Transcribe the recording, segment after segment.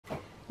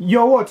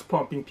Yo, what's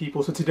pumping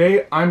people? So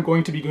today I'm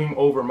going to be going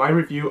over my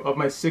review of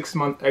my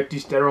 6-month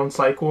ecdysterone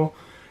cycle.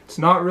 It's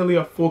not really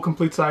a full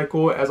complete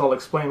cycle, as I'll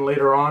explain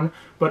later on,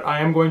 but I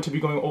am going to be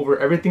going over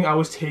everything I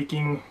was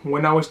taking,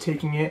 when I was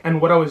taking it,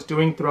 and what I was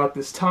doing throughout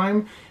this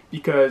time,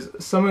 because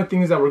some of the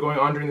things that were going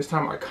on during this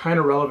time are kind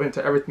of relevant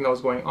to everything that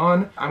was going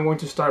on. I'm going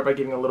to start by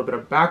giving a little bit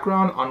of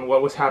background on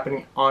what was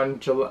happening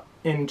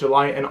in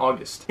July and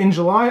August. In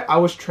July, I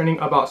was training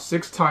about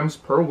 6 times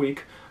per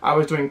week. I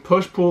was doing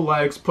push-pull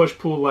legs,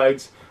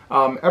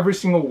 every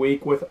single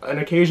week with an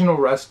occasional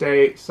rest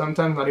day,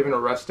 sometimes not even a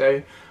rest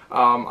day.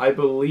 I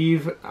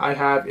believe I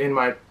have in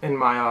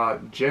my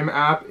gym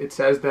app, it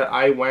says that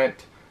I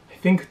went, I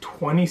think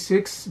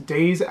 26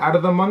 days out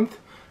of the month,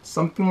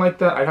 something like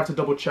that. I have to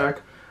double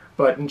check.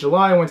 But in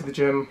July, I went to the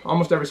gym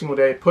almost every single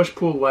day,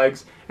 push-pull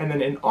legs, and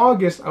then in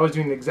August, I was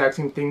doing the exact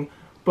same thing,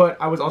 but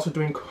I was also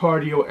doing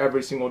cardio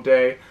every single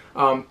day.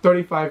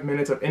 35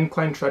 minutes of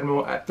incline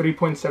treadmill at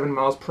 3.7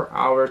 miles per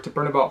hour to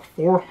burn about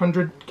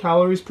 400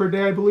 calories per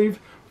day, I believe.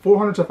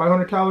 400 to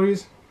 500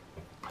 calories,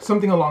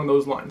 something along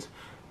those lines.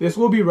 This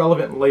will be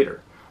relevant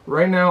later.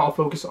 Right now, I'll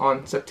focus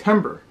on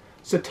September.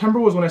 September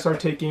was when I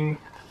started taking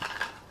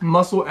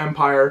Muscle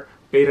Empire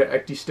Beta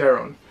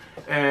Ecdysterone.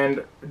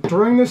 And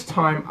during this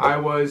time, I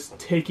was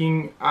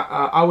eating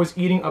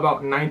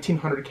about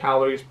 1900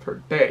 calories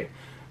per day.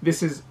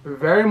 This is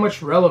very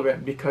much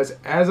relevant because,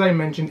 as I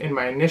mentioned in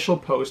my initial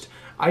post,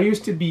 I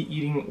used to be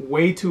eating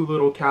way too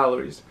little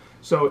calories.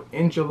 So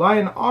in July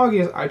and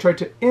August, I tried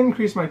to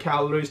increase my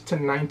calories to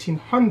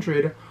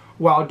 1900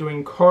 while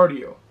doing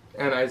cardio.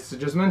 And I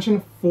just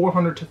mentioned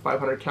 400 to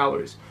 500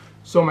 calories.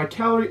 So my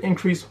calorie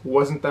increase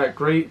wasn't that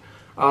great,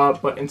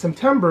 but in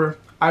September,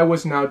 I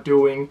was now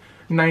doing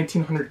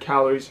 1900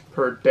 calories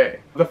per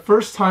day. The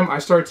first time I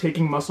started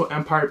taking Muscle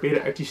Empire Beta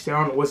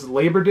Ecdysterone was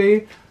Labor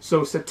Day,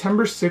 so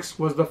September 6th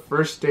was the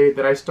first day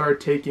that I started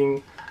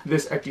taking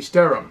this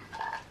ecdysterone.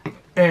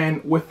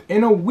 And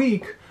within a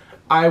week,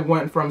 I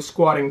went from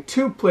squatting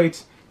 2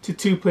 plates to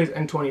 2 plates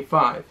and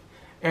 25.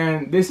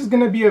 And this is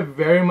going to be a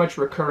very much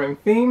recurring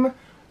theme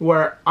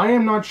where I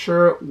am not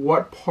sure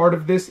what part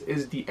of this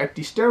is the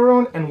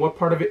ecdysterone and what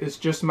part of it is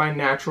just my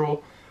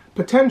natural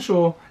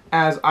potential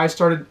as I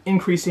started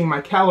increasing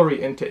my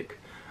calorie intake,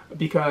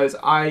 because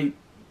I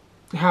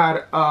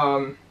had,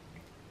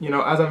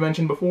 as I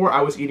mentioned before,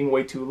 I was eating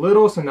way too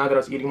little, so now that I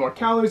was eating more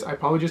calories, I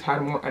probably just had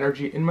more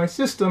energy in my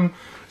system.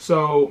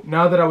 So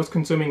now that I was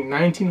consuming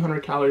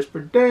 1900 calories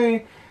per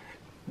day,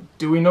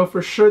 do we know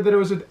for sure that it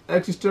was with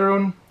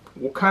ecdysterone?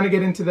 We'll kind of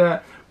get into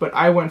that, but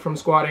I went from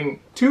squatting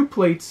 2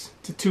 plates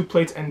to 2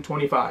 plates and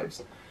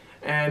 25s.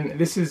 And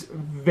this is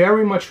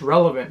very much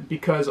relevant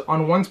because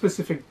on one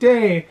specific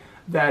day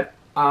that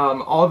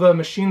all the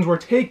machines were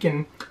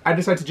taken, I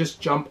decided to just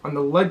jump on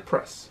the leg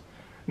press.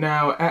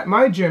 Now, at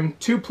my gym,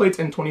 2 plates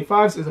and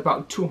 25s is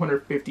about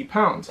 250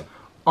 pounds.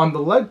 On the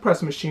leg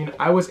press machine,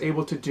 I was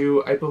able to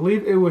do, I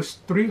believe it was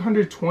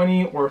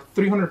 320 or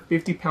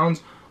 350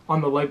 pounds on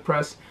the leg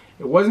press.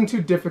 It wasn't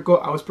too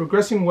difficult, I was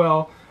progressing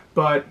well,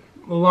 but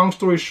long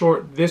story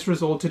short, this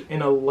resulted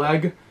in a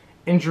leg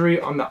injury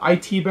on the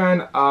IT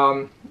band.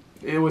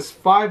 It was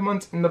 5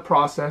 months in the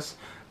process.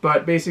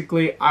 But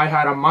basically, I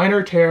had a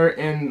minor tear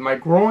in my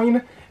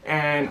groin,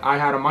 and I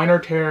had a minor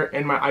tear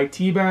in my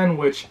IT band,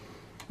 which,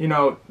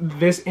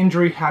 this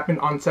injury happened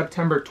on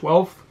September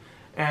 12th,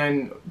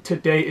 and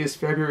today is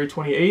February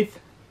 28th,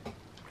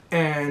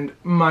 and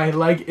my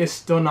leg is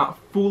still not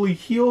fully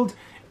healed,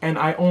 and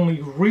I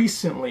only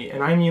recently,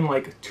 and I mean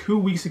like 2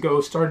 weeks ago,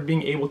 started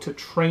being able to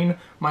train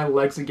my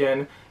legs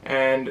again,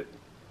 and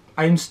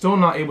I'm still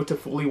not able to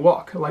fully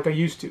walk like I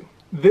used to.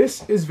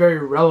 This is very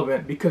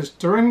relevant because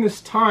during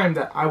this time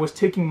that I was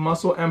taking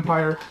Muscle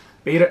Empire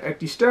Beta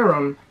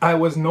Ecdysterone, I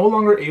was no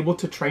longer able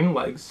to train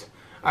legs.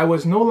 I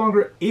was no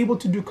longer able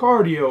to do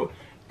cardio,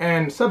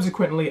 and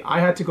subsequently I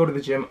had to go to the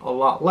gym a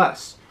lot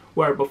less.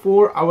 Where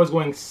before I was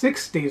going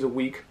 6 days a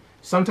week,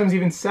 sometimes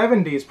even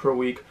 7 days per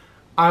week,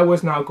 I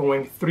was now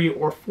going 3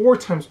 or 4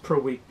 times per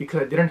week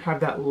because I didn't have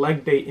that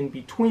leg day in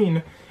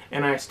between,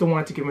 and I still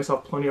wanted to give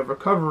myself plenty of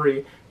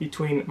recovery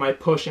between my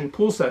push and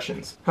pull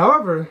sessions.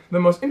 However,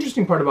 the most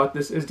interesting part about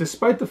this is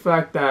despite the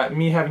fact that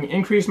me having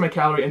increased my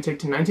calorie intake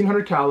to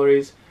 1900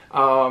 calories,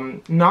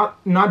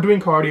 not doing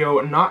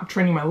cardio, not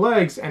training my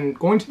legs, and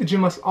going to the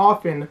gym less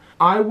often,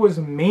 I was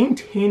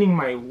maintaining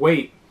my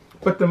weight.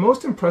 But the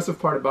most impressive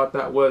part about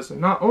that was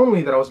not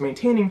only that I was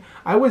maintaining,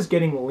 I was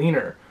getting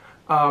leaner.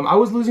 I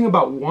was losing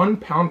about 1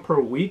 pound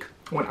per week.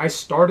 When I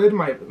started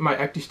my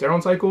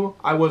ecdysterone cycle,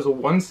 I was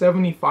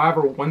 175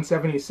 or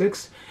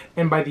 176,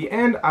 and by the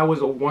end, I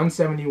was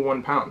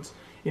 171 pounds.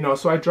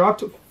 So I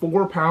dropped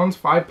 4 pounds,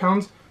 5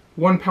 pounds,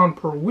 1 pound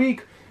per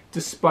week,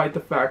 despite the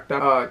fact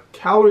that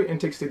calorie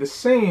intake stayed the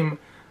same,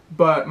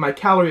 but my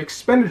calorie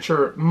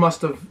expenditure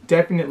must have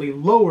definitely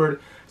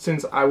lowered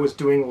since I was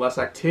doing less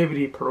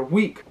activity per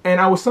week.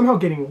 And I was somehow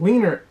getting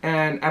leaner,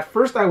 and at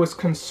first I was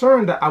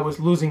concerned that I was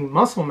losing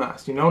muscle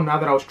mass. Now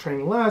that I was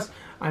training less,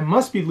 I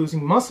must be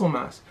losing muscle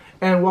mass.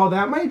 And while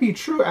that might be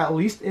true, at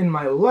least in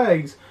my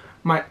legs,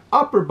 my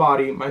upper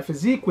body, my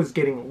physique was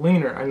getting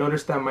leaner. I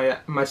noticed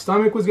that my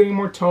stomach was getting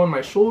more toned,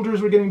 my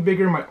shoulders were getting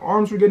bigger, my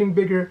arms were getting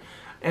bigger,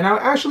 and I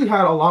actually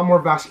had a lot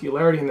more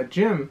vascularity in the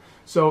gym.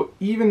 So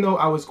even though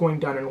I was going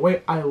down in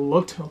weight, I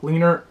looked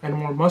leaner and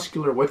more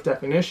muscular with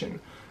definition.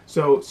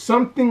 So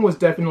something was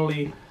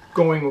definitely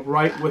going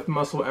right with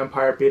Muscle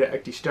Empire Beta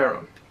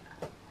Ecdysterone.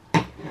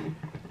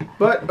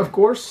 But of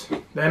course,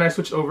 then I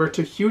switched over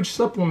to Huge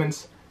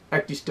Supplements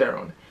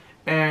Ecdysterone.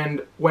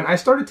 And when I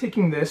started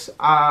taking this,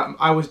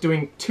 I was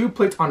doing 2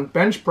 plates on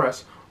bench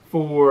press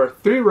for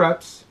 3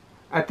 reps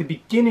at the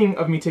beginning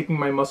of me taking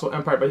my Muscle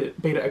Empire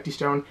Beta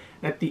Ecdysterone.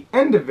 And at the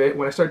end of it,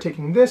 when I started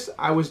taking this,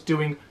 I was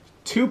doing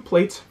 2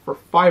 plates for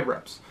 5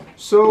 reps.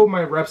 So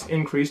my reps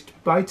increased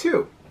by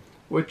 2,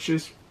 which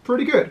is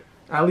pretty good.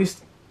 At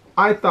least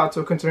I thought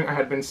so, considering I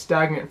had been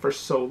stagnant for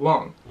so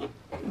long.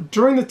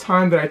 During the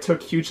time that I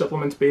took Huge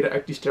Supplements Beta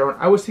Ecdysterone,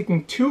 I was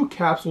taking 2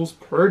 capsules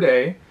per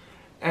day,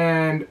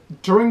 and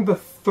during the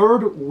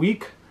 3rd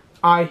week,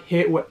 I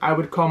hit what I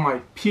would call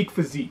my peak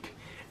physique.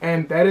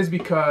 And that is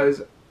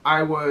because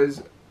I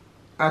was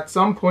at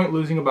some point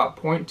losing about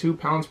 0.2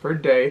 pounds per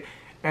day,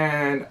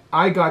 and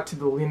I got to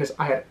the leanest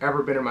I had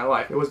ever been in my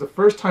life. It was the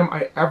first time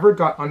I ever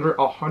got under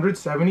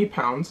 170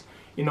 pounds.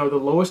 You know, the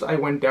lowest I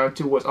went down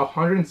to was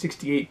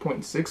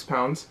 168.6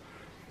 pounds,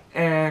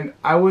 and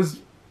I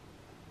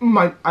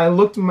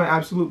looked my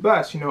absolute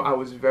best. You know, I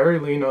was very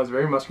lean, I was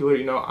very muscular.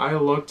 You know, I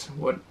looked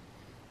what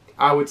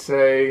I would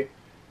say,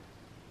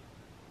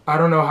 I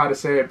don't know how to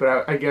say it,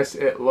 but I guess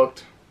it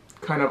looked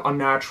kind of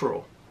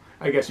unnatural,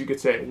 I guess you could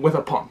say, with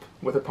a pump,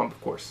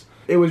 of course.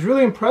 It was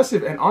really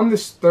impressive, and on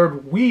this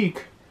 3rd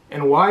week,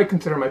 and why I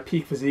consider my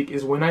peak physique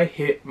is when I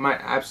hit my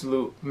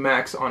absolute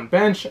max on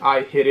bench.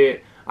 I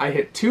hit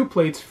 2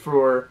 plates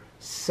for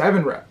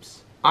 7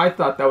 reps. I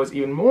thought that was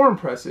even more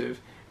impressive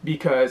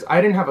because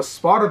I didn't have a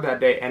spotter that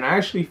day, and I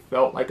actually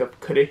felt like I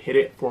could have hit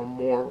it for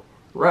more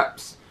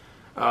reps.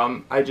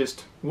 I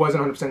just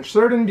wasn't 100%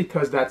 certain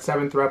because that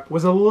 7th rep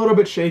was a little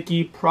bit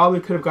shaky, probably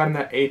could have gotten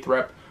that 8th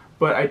rep,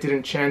 but I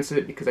didn't chance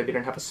it because I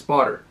didn't have a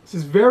spotter. This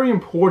is a very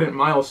important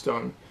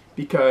milestone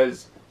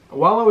because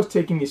while I was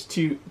taking these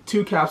two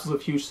capsules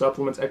of Huge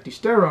Supplements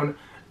Ecdysterone,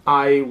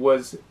 I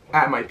was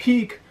at my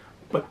peak,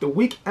 but the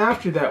week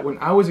after that, when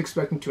I was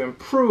expecting to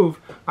improve,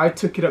 I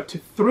took it up to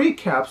 3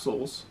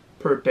 capsules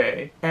per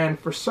day, and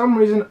for some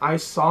reason I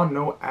saw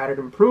no added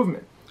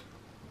improvement.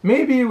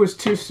 Maybe it was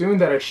too soon,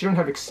 that I shouldn't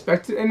have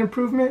expected an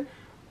improvement,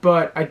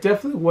 but I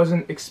definitely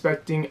wasn't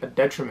expecting a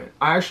detriment.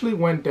 I actually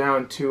went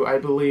down to, I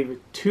believe,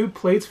 2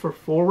 plates for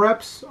 4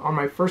 reps on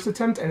my first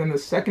attempt, and then the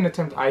second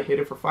attempt I hit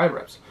it for 5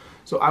 reps.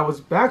 So I was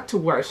back to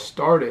where I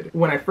started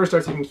when I first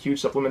started taking Huge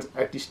Supplements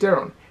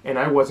Ecdysterone, and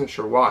I wasn't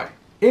sure why.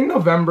 In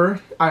November,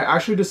 I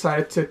actually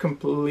decided to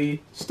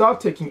completely stop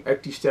taking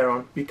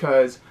Ecdysterone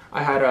because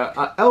I had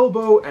a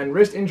elbow and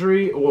wrist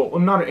injury. Well,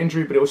 not an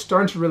injury, but it was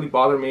starting to really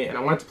bother me, and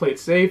I wanted to play it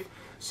safe.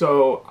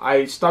 So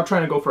I stopped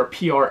trying to go for a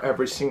PR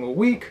every single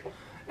week,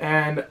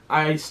 and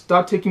I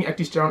stopped taking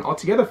Ecdysterone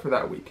altogether for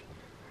that week.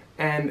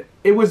 And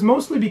it was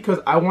mostly because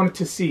I wanted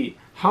to see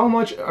how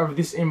much of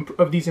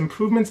these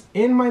improvements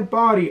in my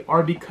body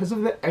are because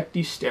of the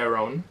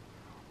Ecdysterone,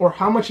 or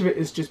how much of it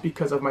is just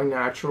because of my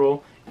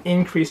natural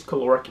increased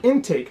caloric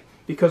intake.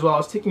 Because while I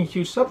was taking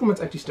Huge Supplements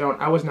Ecdysterone,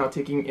 I was now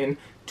taking in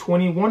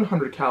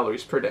 2,100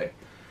 calories per day.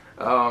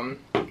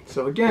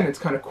 So again, it's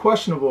kind of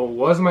questionable.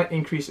 Was my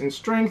increase in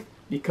strength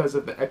because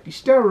of the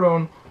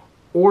Ecdysterone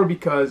or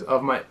because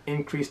of my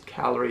increased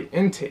calorie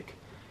intake?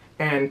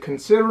 And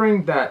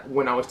considering that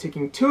when I was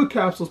taking 2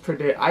 capsules per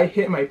day, I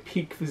hit my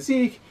peak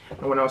physique,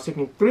 and when I was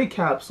taking 3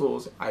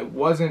 capsules, I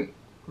wasn't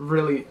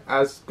really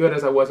as good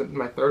as I was in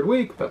my 3rd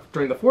week, but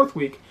during the 4th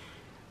week,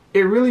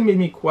 it really made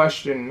me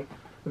question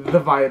the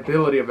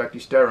viability of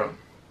Ecdysterone.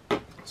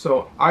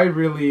 So I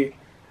really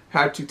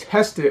had to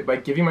test it by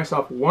giving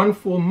myself 1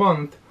 full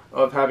month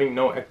of having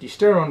no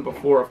Ecdysterone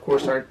before, of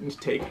course, starting to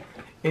take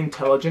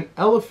Intelligent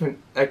Elephant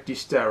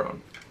Ecdysterone.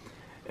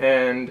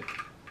 And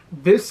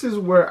this is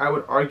where I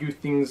would argue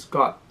things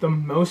got the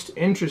most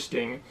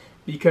interesting,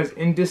 because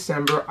in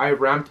December I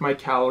ramped my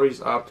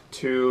calories up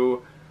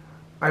to,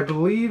 I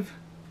believe,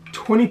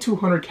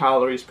 2,200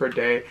 calories per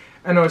day,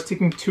 and I was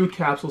taking 2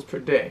 capsules per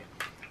day.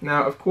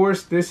 Now, of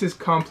course, this is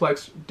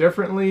complex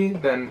differently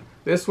than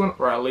this one,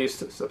 or at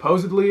least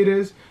supposedly it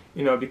is,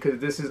 you know, because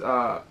this is,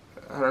 I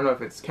don't know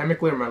if it's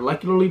chemically or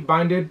molecularly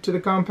binded to the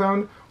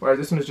compound, whereas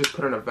this one is just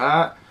put in a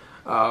vat.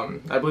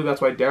 I believe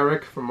that's why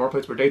Derek from More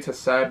Plates Per Dates has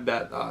said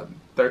that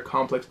they're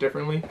complex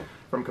differently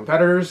from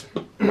competitors.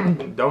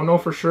 Don't know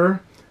for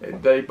sure.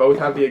 They both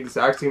have the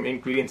exact same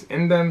ingredients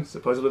in them.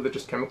 Supposedly they're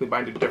just chemically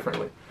binded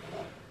differently.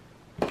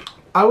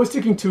 I was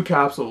taking 2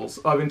 capsules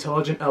of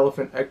Intelligent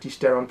Elephant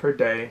Ecdysterone per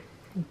day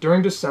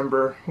during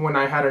December when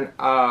I had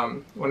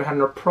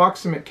an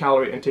approximate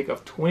calorie intake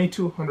of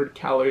 2,200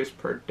 calories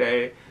per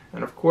day.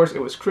 And of course,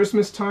 it was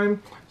Christmas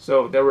time,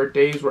 so there were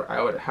days where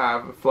I would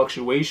have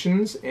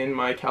fluctuations in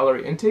my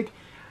calorie intake,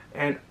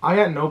 and I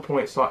at no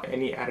point saw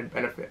any added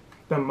benefit.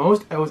 The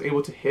most I was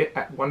able to hit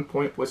at one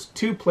point was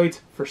 2 plates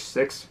for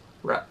 6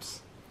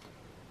 reps.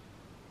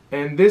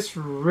 And this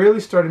really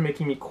started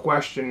making me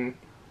question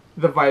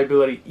the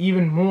viability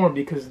even more,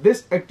 because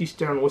this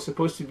ecdysterone was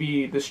supposed to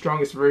be the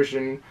strongest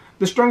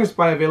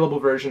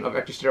bioavailable version of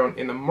ecdysterone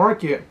in the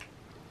market,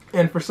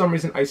 and for some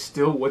reason I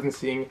still wasn't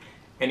seeing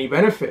any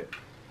benefit.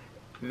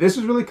 This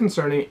was really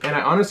concerning, and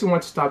I honestly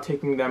wanted to stop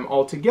taking them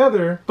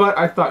altogether, but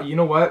I thought, you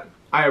know what?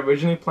 I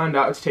originally planned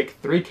out to take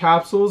 3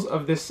 capsules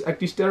of this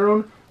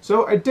ecdysterone,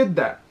 so I did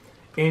that.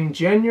 In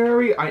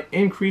January, I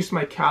increased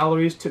my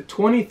calories to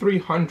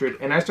 2,300,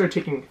 and I started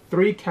taking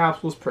 3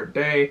 capsules per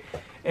day.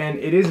 And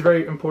it is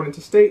very important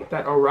to state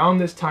that around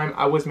this time,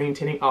 I was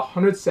maintaining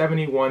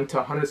 171 to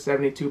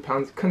 172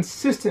 pounds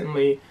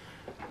consistently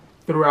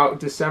throughout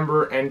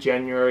December and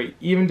January,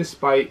 even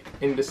despite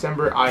in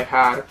December I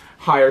had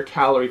higher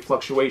calorie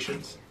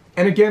fluctuations.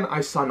 And again,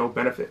 I saw no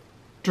benefit.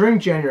 During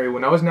January,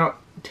 when I was now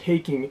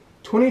taking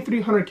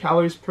 2,300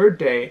 calories per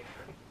day,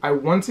 I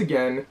once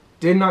again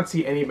did not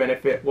see any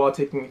benefit while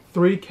taking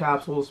 3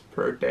 capsules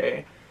per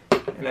day.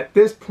 And at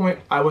this point,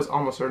 I was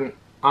almost certain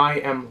I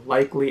am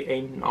likely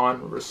a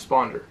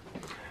non-responder.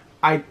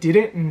 I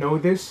didn't know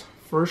this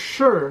for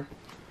sure,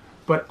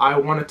 but I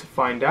wanted to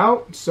find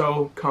out,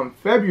 so come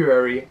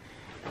February,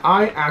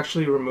 I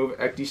actually removed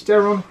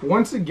ecdysterone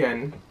once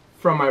again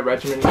from my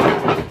regimen.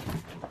 I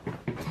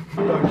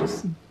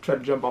just tried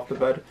to jump off the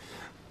bed.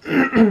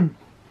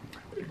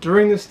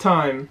 During this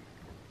time,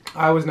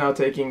 I was now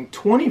taking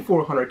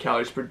 2,400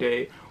 calories per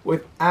day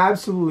with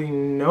absolutely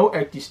no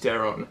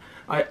ecdysterone.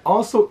 I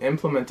also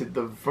implemented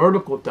the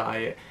vertical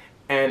diet,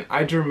 and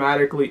I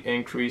dramatically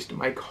increased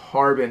my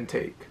carb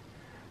intake.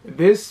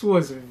 This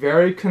was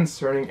very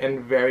concerning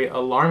and very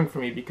alarming for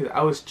me because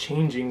I was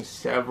changing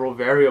several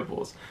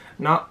variables.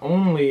 Not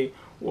only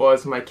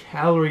was my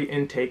calorie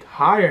intake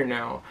higher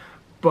now,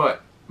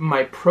 but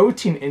my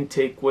protein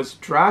intake was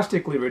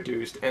drastically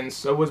reduced, and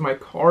so was my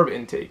carb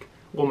intake.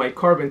 Well, my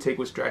carb intake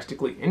was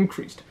drastically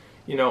increased.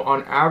 You know,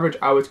 on average,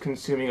 I was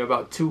consuming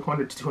about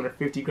 200 to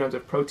 250 grams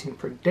of protein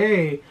per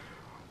day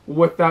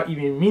without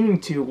even meaning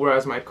to,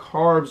 whereas my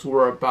carbs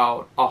were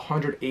about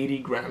 180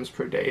 grams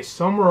per day,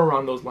 somewhere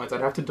around those lines.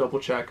 I'd have to double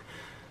check.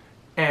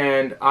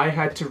 And I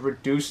had to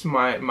reduce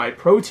my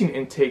protein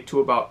intake to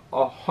about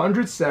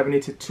 170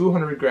 to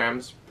 200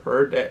 grams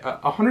per day,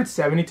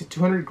 170 to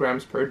 200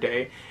 grams per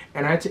day,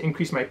 and I had to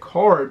increase my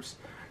carbs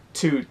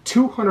to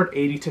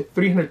 280 to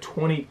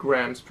 320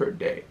 grams per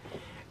day.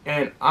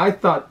 And I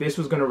thought this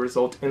was going to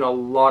result in a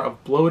lot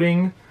of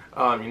bloating,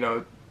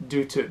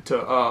 due to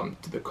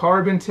the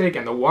carb intake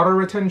and the water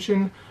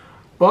retention.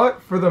 But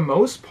for the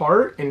most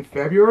part, in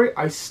February,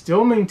 I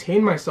still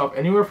maintained myself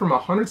anywhere from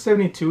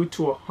 172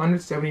 to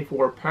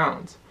 174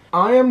 pounds.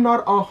 I am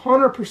not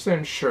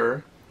 100%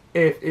 sure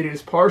if it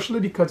is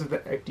partially because of the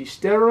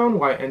ecdysterone,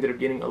 why I ended up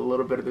gaining a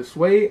little bit of this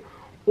weight,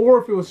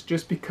 or if it was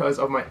just because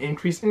of my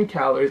increase in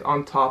calories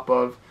on top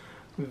of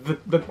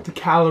the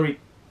calorie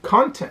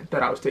content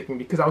that I was taking,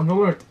 because I was no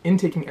longer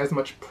intaking as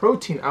much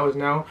protein. I was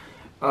now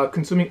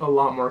consuming a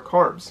lot more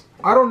carbs.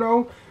 I don't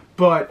know,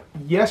 but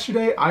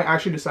yesterday I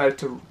actually decided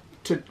to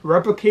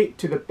replicate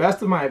to the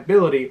best of my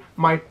ability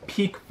my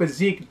peak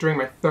physique during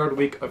my 3rd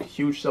week of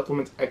huge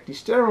supplements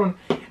ecdysterone,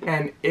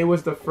 and it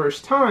was the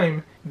first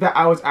time that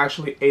I was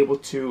actually able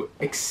to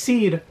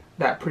exceed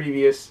that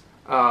previous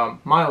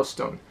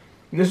milestone.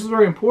 And this was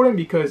very important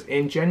because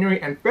in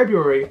January and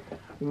February,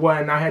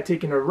 when I had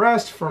taken a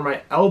rest for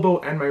my elbow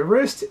and my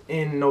wrist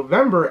in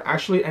November,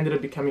 actually ended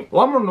up becoming a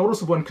lot more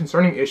noticeable and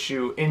concerning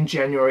issue in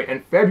January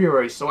and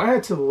February. So I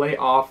had to lay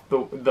off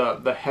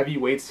the heavy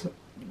weights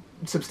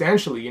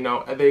substantially. You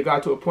know, they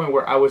got to a point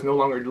where I was no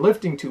longer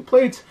lifting 2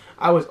 plates.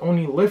 I was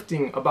only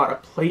lifting about a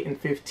plate and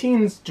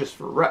 15s just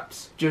for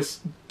reps,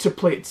 just to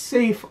play it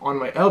safe on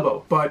my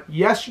elbow. But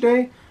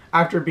yesterday,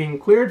 after being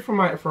cleared for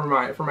my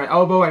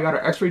elbow, I got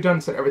an X-ray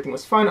done, said everything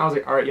was fine. I was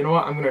like, all right, you know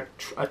what? I'm gonna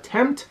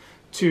attempt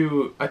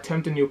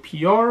a new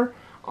PR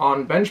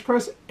on bench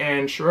press,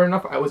 and sure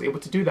enough, I was able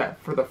to do that.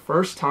 For the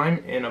first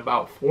time in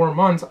about 4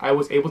 months, I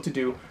was able to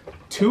do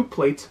 2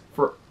 plates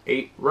for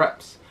 8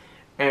 reps.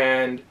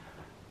 And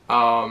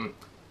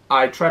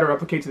I try to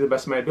replicate to the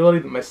best of my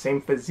ability my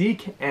same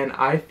physique, and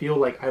I feel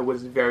like I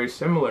was very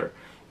similar.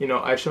 You know,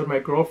 I showed my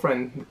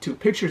girlfriend the 2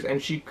 pictures,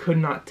 and she could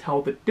not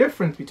tell the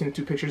difference between the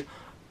 2 pictures,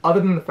 other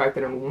than the fact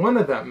that in one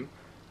of them,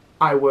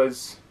 I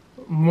was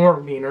more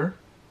leaner,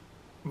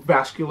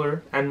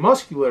 vascular, and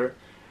muscular,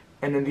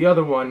 and in the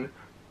other one,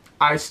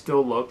 I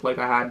still looked like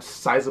I had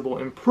sizable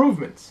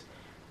improvements.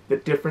 The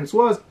difference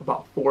was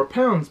about 4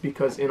 pounds,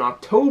 because in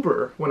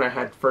October, when I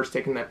had first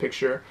taken that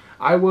picture,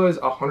 I was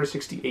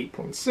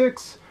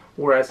 168.6,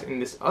 whereas in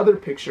this other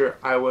picture,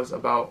 I was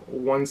about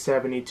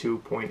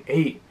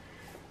 172.8.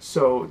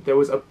 So there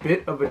was a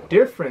bit of a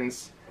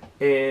difference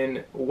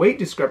in weight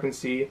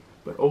discrepancy,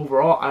 but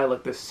overall I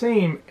looked the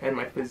same, and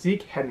my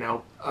physique had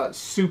now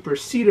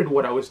superseded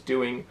what I was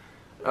doing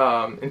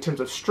in terms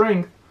of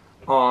strength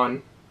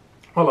while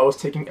I was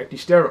taking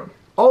ecdysterone.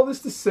 All this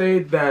to say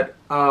that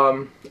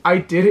I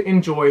did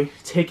enjoy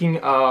taking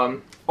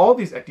all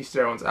these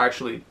ecdysterones.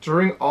 Actually,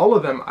 during all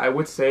of them, I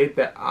would say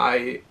that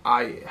I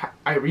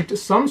reaped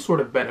some sort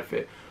of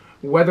benefit.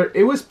 whether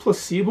it was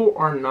placebo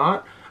or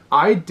not,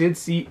 I did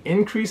see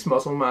increased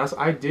muscle mass.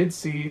 I did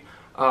see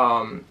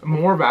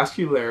more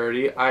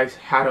vascularity. I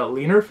had a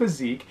leaner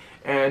physique,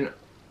 and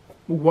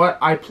what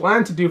I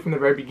planned to do from the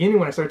very beginning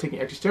when I started taking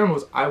ecdysterone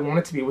was I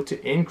wanted to be able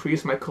to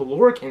increase my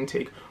caloric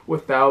intake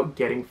without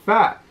getting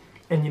fat.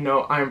 And you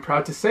know, I am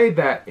proud to say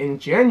that in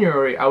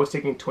January I was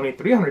taking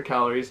 2,300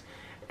 calories,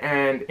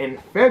 and in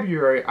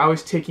February I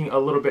was taking a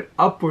little bit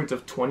upwards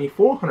of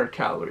 2,400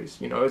 calories.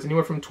 You know, it was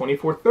anywhere from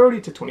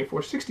 2,430 to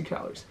 2,460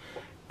 calories.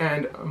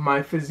 And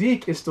my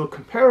physique is still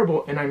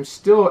comparable, and I'm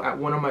still at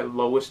one of my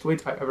lowest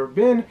weights I've ever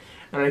been,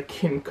 and I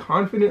can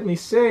confidently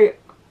say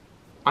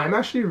I'm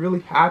actually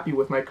really happy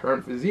with my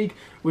current physique,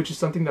 which is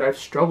something that I've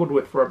struggled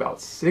with for about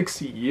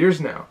 6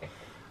 years now.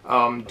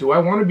 Do I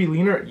want to be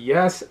leaner?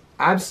 Yes,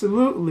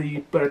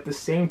 absolutely, but at the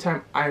same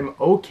time, I'm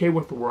okay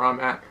with where I'm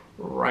at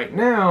right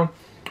now,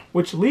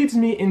 which leads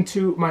me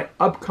into my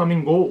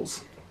upcoming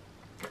goals.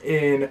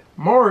 In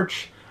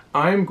March,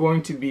 I'm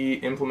going to be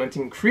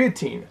implementing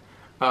creatine.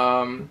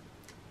 And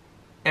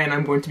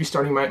I'm going to be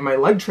starting my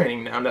leg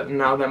training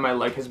now that my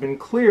leg has been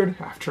cleared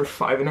after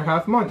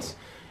 5.5 months.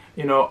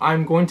 You know,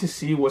 I'm going to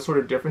see what sort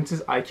of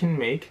differences I can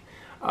make.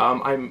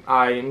 I'm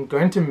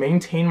going to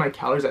maintain my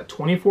calories at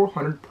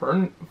 2,400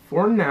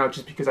 for now,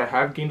 just because I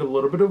have gained a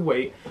little bit of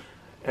weight,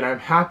 and I'm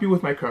happy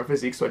with my current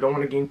physique, so I don't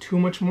want to gain too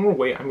much more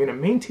weight. I'm going to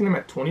maintain them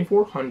at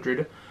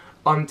 2,400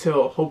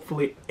 until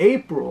hopefully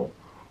April,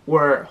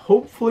 where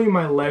hopefully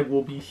my leg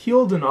will be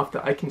healed enough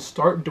that I can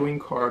start doing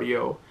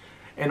cardio,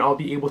 and I'll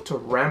be able to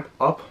ramp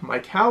up my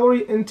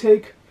calorie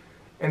intake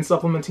and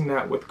supplementing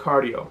that with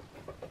cardio.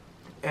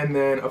 And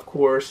then, of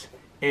course,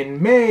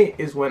 in May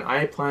is when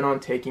I plan on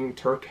taking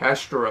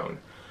terkesterone.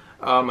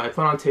 I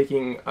plan on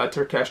taking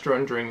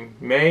terkesterone during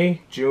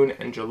May, June,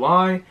 and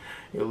July,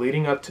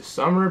 leading up to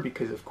summer,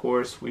 because of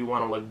course we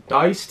want to look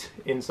diced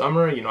in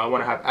summer. You know, I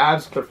want to have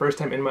abs for the first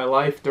time in my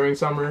life during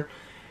summer.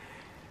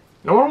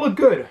 And I want to look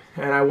good,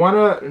 and I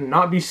want to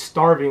not be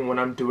starving when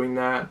I'm doing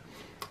that.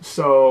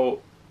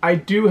 So I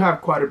do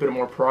have quite a bit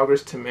more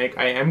progress to make.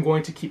 I am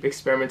going to keep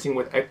experimenting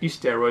with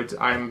ecdysteroids.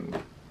 I'm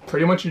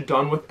pretty much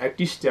done with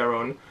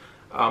ecdysterone.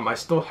 I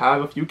still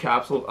have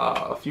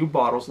a few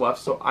bottles left,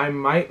 so I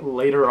might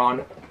later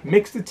on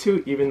mix the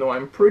two, even though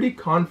I'm pretty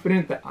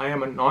confident that I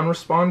am a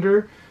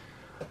non-responder.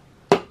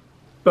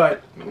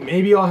 But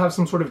maybe I'll have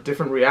some sort of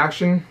different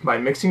reaction by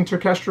mixing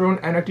terkesterone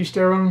and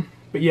ecdysterone.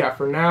 But yeah,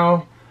 for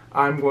now,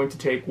 I'm going to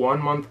take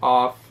 1 month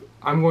off.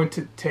 I'm going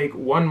to take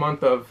 1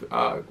 month of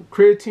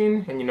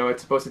creatine, and you know,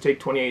 it's supposed to take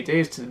 28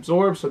 days to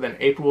absorb, so then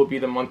April will be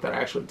the month that I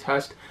actually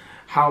test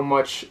how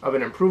much of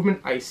an improvement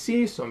I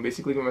see. So I'm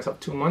basically giving myself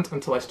 2 months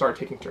until I start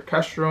taking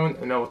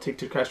terkesterone, and I will take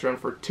terkesterone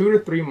for 2 to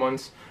 3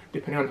 months,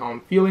 depending on how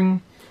I'm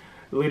feeling,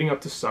 leading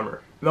up to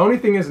summer. The only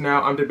thing is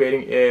now I'm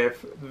debating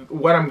if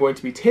what I'm going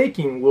to be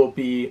taking will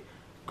be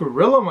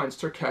Gorilla Mind's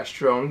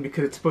terkesterone,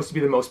 because it's supposed to be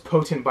the most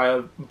potent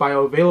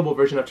bioavailable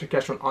version of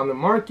terkesterone on the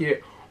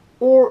market,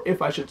 or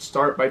if I should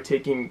start by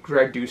taking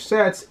Greg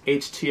Doucette's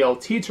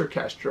HTLT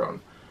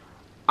terkesterone.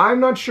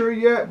 I'm not sure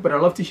yet, but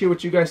I'd love to hear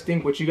what you guys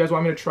think, what you guys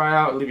want me to try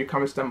out. Leave your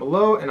comments down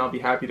below, and I'll be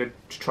happy to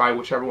try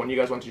whichever one you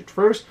guys want to do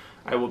first.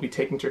 I will be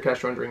taking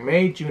terkesterone during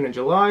May, June, and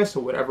July, so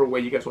whatever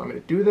way you guys want me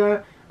to do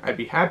that, I'd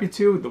be happy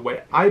to. The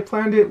way I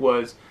planned it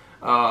was,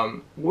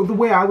 the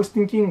way I was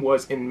thinking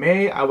was in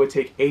May, I would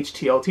take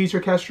HTLT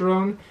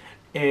terkesterone.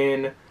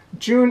 In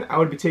June, I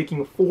would be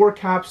taking 4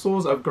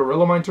 capsules of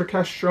Gorilla Mind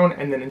terkesterone,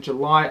 and then in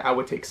July, I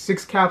would take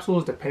 6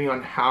 capsules, depending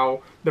on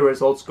how the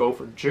results go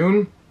for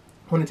June.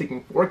 I'm only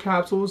taking 4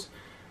 capsules.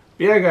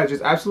 But yeah, guys,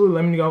 just absolutely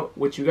let me know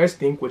what you guys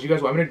think, what you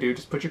guys want me to do.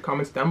 Just put your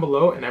comments down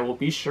below, and I will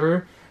be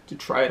sure to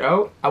try it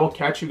out. I will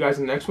catch you guys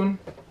in the next one.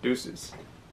 Deuces.